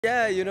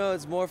Yeah, you know,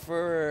 it's more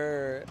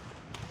for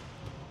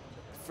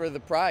the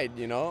pride,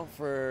 you know,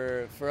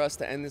 for us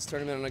to end this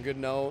tournament on a good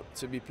note,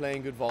 to be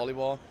playing good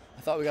volleyball.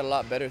 I thought we got a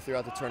lot better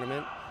throughout the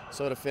tournament,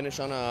 so to finish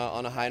on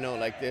a high note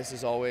like this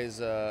is always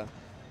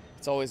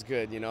it's always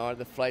good, you know.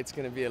 The flight's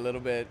going to be a little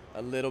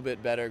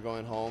bit better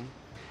going home,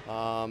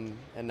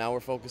 and now we're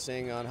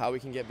focusing on how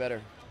we can get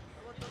better.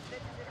 What was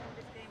better in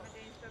this game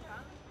against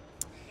Japan?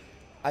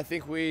 I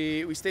think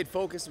we stayed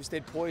focused, we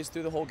stayed poised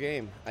through the whole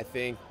game. I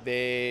think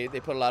they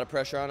put a lot of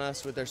pressure on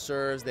us with their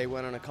serves. They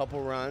went on a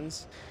couple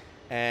runs,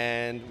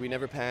 and we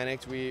never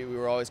panicked. We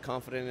were always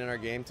confident in our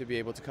game to be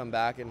able to come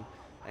back and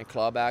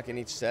claw back in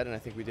each set, and I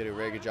think we did a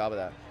very good job of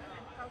that. And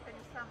how can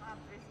you sum up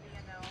this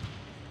VNL,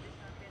 this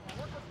edition of VNL?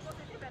 What was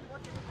positive and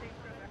what did you take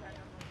further ahead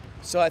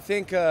of? So I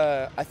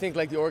think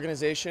like the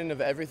organization of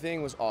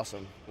everything was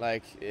awesome.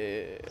 Like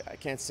I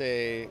can't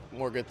say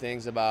more good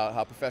things about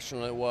how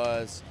professional it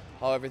was,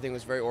 how everything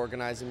was very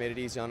organized and made it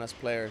easy on us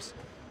players.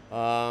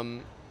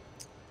 And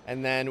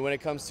then when it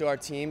comes to our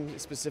team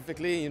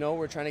specifically, you know,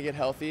 we're trying to get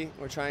healthy.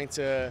 We're trying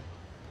to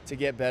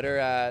get better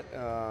at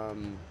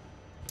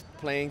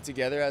playing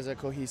together as a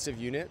cohesive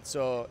unit.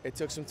 So it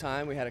took some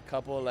time. We had a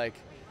couple like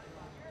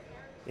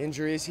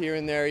injuries here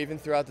and there, even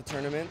throughout the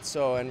tournament.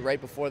 So and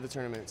right before the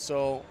tournament.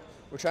 So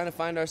we're trying to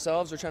find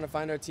ourselves. We're trying to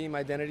find our team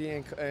identity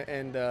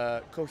and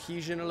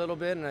cohesion a little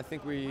bit. And I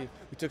think we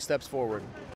took steps forward.